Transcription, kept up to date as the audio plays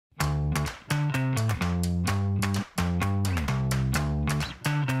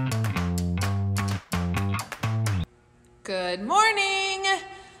Good morning.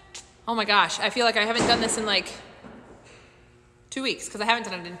 Oh my gosh, I feel like I haven't done this in like 2 weeks because I haven't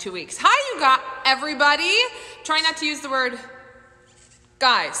done it in 2 weeks. Hi, you got everybody. Try not to use the word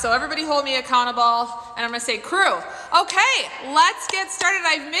guys. So everybody hold me accountable, and I'm gonna say crew. Okay, let's get started.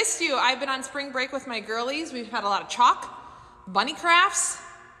 I've missed you. I've been on spring break with my girlies. We've had a lot of chalk, bunny crafts.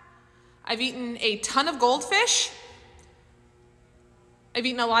 I've eaten a ton of goldfish. I've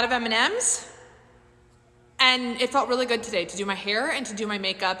eaten a lot of M&Ms. And it felt really good today to do my hair and to do my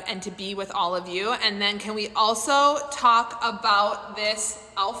makeup and to be with all of you. And then can we also talk about this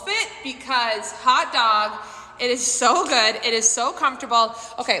outfit? Because hot dog, it is so good. It is so comfortable.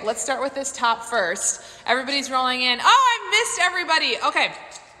 Okay, let's start with this top first. Everybody's rolling in. Oh, I missed everybody. Okay,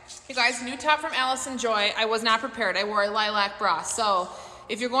 you guys, new top from Allison Joy. I was not prepared. I wore a lilac bra. So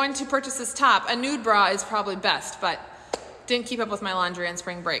if you're going to purchase this top, a nude bra is probably best, but didn't keep up with my laundry on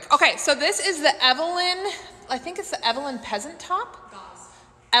spring break. Okay, so this is the Evelyn, I think it's the Evelyn peasant top? Gauze.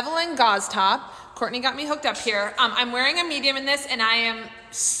 Evelyn gauze top. Courtney got me hooked up here. I'm wearing a medium in this, and I am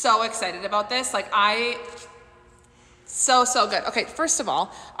so excited about this. Like, so good. Okay, first of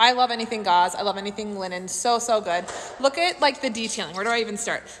all, I love anything gauze. I love anything linen. So good. Look at like the detailing. Where do I even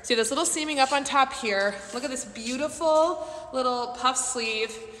start? See this little seaming up on top here. Look at this beautiful little puff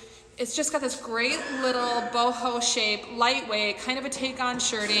sleeve. It's just got this great little boho shape, lightweight, kind of a take on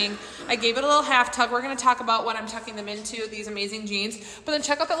shirting. I gave it a little half tug. We're gonna talk about what I'm tucking them into, these amazing jeans. But then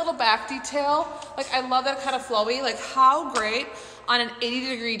check out that little back detail. Like, I love that kind of flowy. Like, how great on an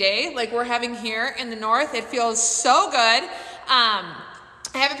 80-degree day like we're having here in the north. It feels so good.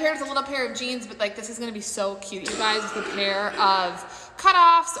 I have it paired with a little pair of jeans, but like, this is gonna be so cute, you guys, with a pair of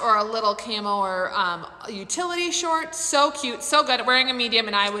cutoffs or a little camo or utility short. So cute, so good. Wearing a medium,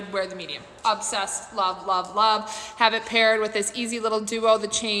 and I would wear the medium. Obsessed, love. Have it paired with this easy little duo, the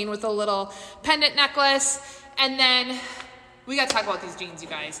chain with a little pendant necklace. And then we gotta talk about these jeans, you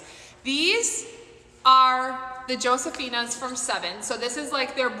guys. These are the Josephinas from 7. So this is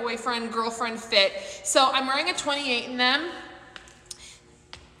like their boyfriend, girlfriend fit. So I'm wearing a 28 in them.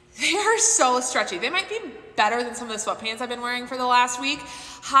 They are so stretchy. They might be better than some of the sweatpants I've been wearing for the last week.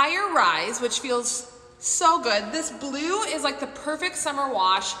 Higher rise, which feels so good. This blue is like the perfect summer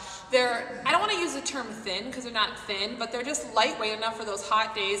wash. I don't want to use the term thin because they're not thin, but they're just lightweight enough for those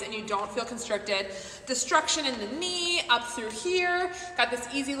hot days and you don't feel constricted. Destruction in the knee, up through here. Got this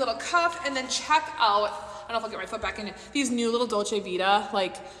easy little cuff, and then check out, I don't know if I'll get my foot back in it, these new little Dolce Vita,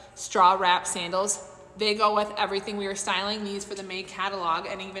 like straw wrap sandals. They go with everything. We were styling these for the May catalog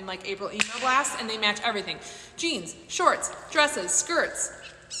and even like April email blast, and they match everything. Jeans, shorts, dresses, skirts.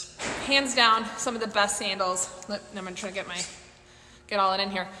 Hands down, some of the best sandals. I'm gonna try to get all it in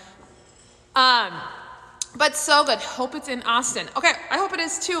here. But so good. Hope it's in Austin. Okay, I hope it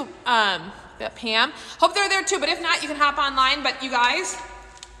is too, that Pam. Hope they're there too, but if not, you can hop online. But you guys,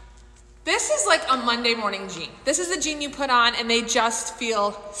 this is like a Monday morning jean. This is the jean you put on and they just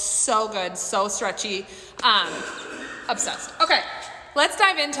feel so good, so stretchy. Obsessed. Okay, let's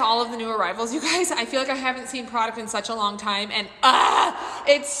dive into all of the new arrivals, you guys. I feel like I haven't seen product in such a long time, and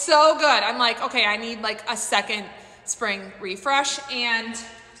it's so good. I'm like, okay, I need like a second spring refresh, and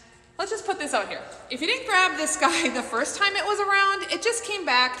let's just put this out here. If you didn't grab this guy the first time it was around, it just came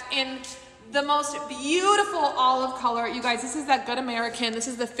back in the most beautiful olive color. You guys, this is that Good American. This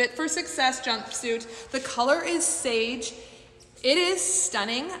is the Fit for Success jumpsuit. The color is sage. It is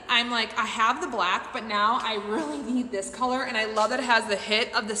stunning. I'm like, I have the black, but now I really need this color, and I love that it has the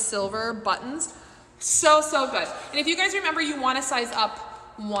hit of the silver buttons. So good. And if you guys remember, you want to size up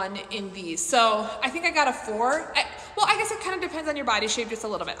 1 in these. So I think I got a 4. Well, I guess it kind of depends on your body shape just a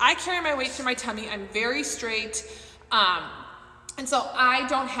little bit. I carry my weight through my tummy. I'm very straight. And so I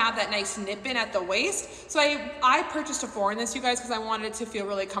don't have that nice nip in at the waist. So I purchased a 4 in this, you guys, because I wanted it to feel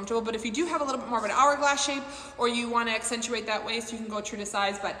really comfortable. But if you do have a little bit more of an hourglass shape, or you want to accentuate that waist, you can go true to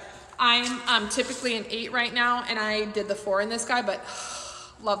size. But I'm typically an 8 right now, and I did the 4 in this guy, but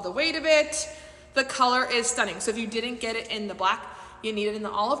love the weight of it. The color is stunning. So if you didn't get it in the black, you need it in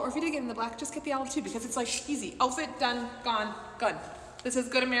the olive, or if you did get it in the black, just get the olive too, because it's like easy. Outfit done, gone, good. This is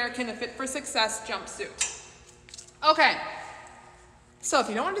Good American, the Fit for Success jumpsuit. Okay. So if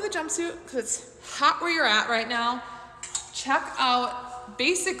you don't want to do the jumpsuit because it's hot where you're at right now, check out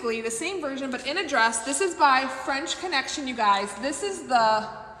basically the same version but in a dress. This is by French Connection, you guys. This is the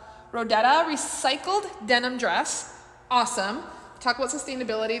Rodetta recycled denim dress. Awesome. Talk about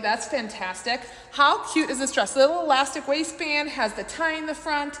sustainability. That's fantastic. How cute is this dress? The little elastic waistband, has the tie in the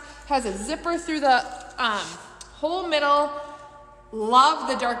front, has a zipper through the whole middle. Love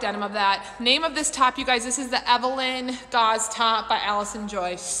the dark denim of that. Name of this top, you guys, this is the Evelyn Gauze top by Allison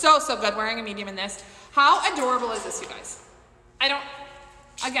Joy. So, so good. Wearing a medium in this. How adorable is this, you guys? I'm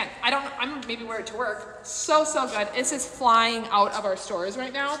maybe wear it to work. So, so good. This is flying out of our stores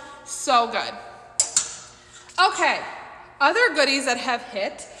right now. So good. Okay, other goodies that have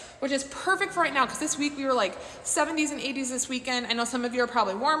hit, which is perfect for right now, because this week we were like 70s and 80s this weekend. I know some of you are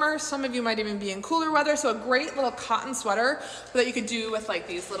probably warmer. Some of you might even be in cooler weather. So a great little cotton sweater that you could do with like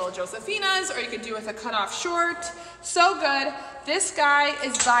these little Josephinas, or you could do with a cutoff short. So good. This guy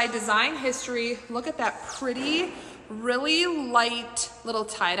is by Design History. Look at that pretty, really light little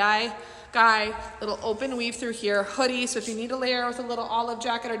tie-dye guy, little open weave through here, hoodie. So if you need a layer with a little olive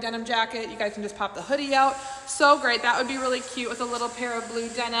jacket or denim jacket, you guys can just pop the hoodie out. So great. That would be really cute with a little pair of blue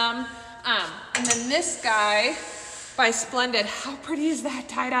denim. And then this guy by Splendid. How pretty is that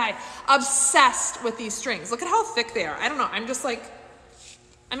tie-dye? Obsessed with these strings. Look at how thick they are. I don't know. I'm just like,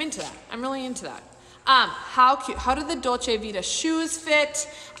 I'm into that. I'm really into that. How cute. How do the Dolce Vita shoes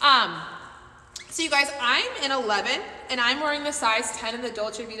fit? So you guys, I'm in 11 and I'm wearing the size 10 in the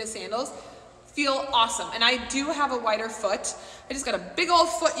Dolce Vita sandals. Feel awesome. And I do have a wider foot. I just got a big old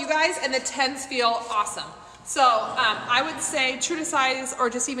foot, you guys, and the 10s feel awesome. So I would say true to size, or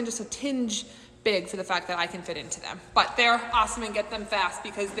just even just a tinge big for the fact that I can fit into them. But they're awesome, and get them fast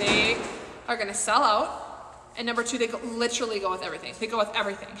because they are gonna sell out. And number two, they literally go with everything. They go with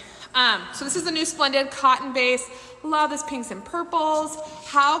everything. So this is the new Splendid cotton base. Love this pinks and purples.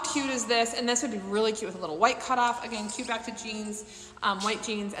 How cute is this? And this would be really cute with a little white cutoff. Again, cute back to jeans, white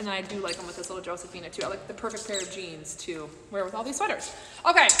jeans. And then I do like them with this little Josephina too. I like the perfect pair of jeans to wear with all these sweaters.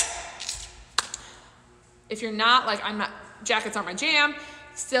 Okay. If you're not, like I'm not, jackets aren't my jam,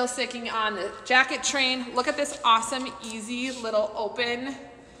 still sticking on the jacket train. Look at this awesome, easy little open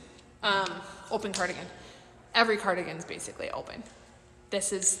cardigan. Every cardigan is basically open.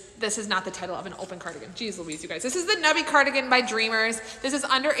 This is not the title of an open cardigan. Jeez Louise, you guys. This is the Nubby cardigan by Dreamers. This is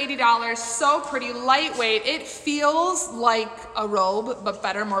under $80. So pretty, lightweight. It feels like a robe, but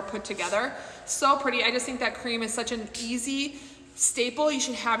better, more put together. So pretty. I just think that cream is such an easy staple you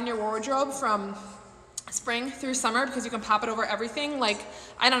should have in your wardrobe from spring through summer, because you can pop it over everything. Like,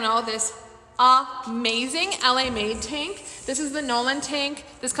 I don't know, this amazing LA Made tank. This is the Nolan tank.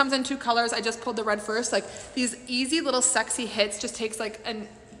 This comes in two colors. I just pulled the red first. Like, these easy little sexy hits just takes like a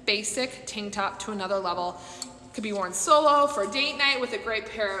basic tank top to another level. Could be worn solo for date night with a great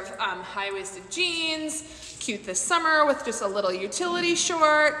pair of high-waisted jeans. Cute this summer with just a little utility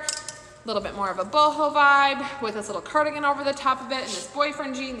short. A little bit more of a boho vibe with this little cardigan over the top of it, and this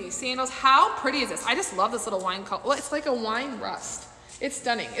boyfriend jean, these sandals. How pretty is this? I just love this little wine color. Well, it's like a wine rust. It's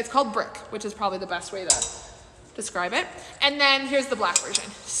stunning. It's called Brick, which is probably the best way to describe it. And then here's the black version.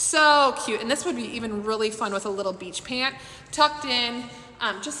 So cute. And this would be even really fun with a little beach pant tucked in.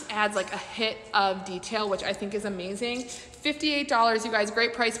 Just adds like a hit of detail, which I think is amazing. $58, you guys,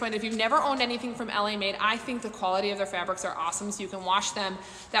 great price point. If you've never owned anything from LA Made, I think the quality of their fabrics are awesome, so you can wash them.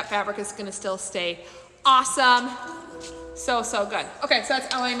 That fabric is gonna still stay awesome. So, so good. Okay, so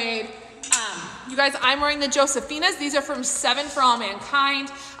that's LA Made. You guys, I'm wearing the Josephinas. These are from 7 for All Mankind.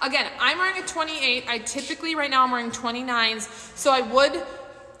 Again, I'm wearing a 28. I typically, right now, I'm wearing 29s. So I would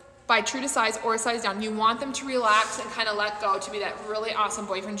buy true to size or a size down. You want them to relax and kind of let go to be that really awesome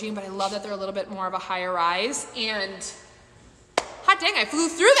boyfriend jean, but I love that they're a little bit more of a higher rise. And hot dang, I flew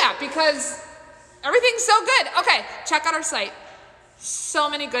through that because everything's so good. Okay, check out our site. So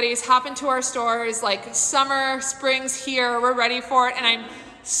many goodies. Hop into our stores. Like, summer, spring's here. We're ready for it. And I'm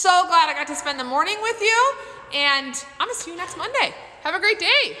so glad I got to spend the morning with you, and I'm gonna see you next Monday. Have a great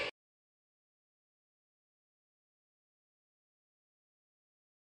day.